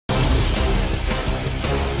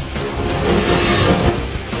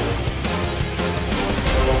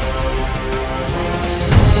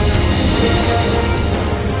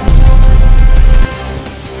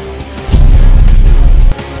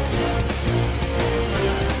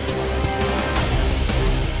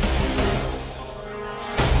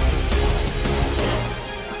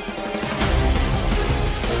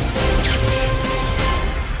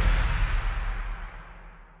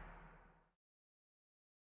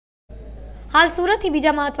हाल सूरत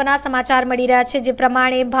बीजा महत्वना समाचार मળી રહ્યા છે જે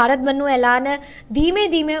પ્રમાણે ભારત બંધનું એલાન ધીમે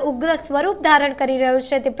ધીમે ઉગ્ર સ્વરૂપ ધારણ કરી રહ્યું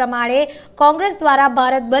છે તે પ્રમાણે કોંગ્રેસ દ્વારા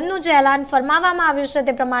ભારત બંધનું જે એલાન ફરમાવવામાં આવ્યું છે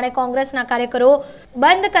તે પ્રમાણે કોંગ્રેસના કાર્યકરો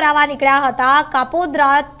બંધ કરાવવા નીકળ્યા હતા।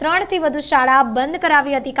 કાપોદ્રા 3 થી વધુ શાળા બંધ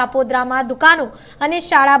કરાવી હતી। કાપોદ્રામાં દુકાનો અને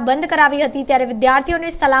શાળા બંધ કરાવી હતી ત્યારે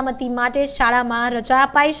વિદ્યાર્થીઓને સલામતી માટે શાળામાં રજા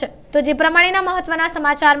અપાઈ છે। तो जे प्रमाणेना महत्वना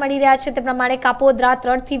समाचार मળી રહ્યા છે તે પ્રમાણે કાપોદ્રા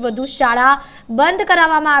 3 થી વધુ શાળા બંધ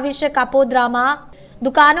કરાવવામાં આવી છે। કાપોદ્રામાં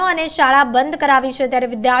દુકાનો અને શાળા બંધ કરાવી છે ત્યારે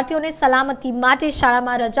વિદ્યાર્થીઓને સલામતી માટે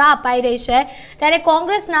શાળામાં રજા અપાઈ રહી છે। ત્યારે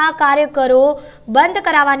કોંગ્રેસના કાર્યકરો બંધ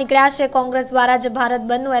કરાવવા નીકળ્યા છે। કોંગ્રેસ દ્વારા જે ભારત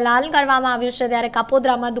બંધનું એલાન કરવામાં આવ્યું છે ત્યારે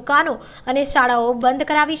કાપોદ્રામાં દુકાનો અને શાળાઓ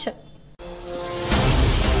બંધ કરાવી છે।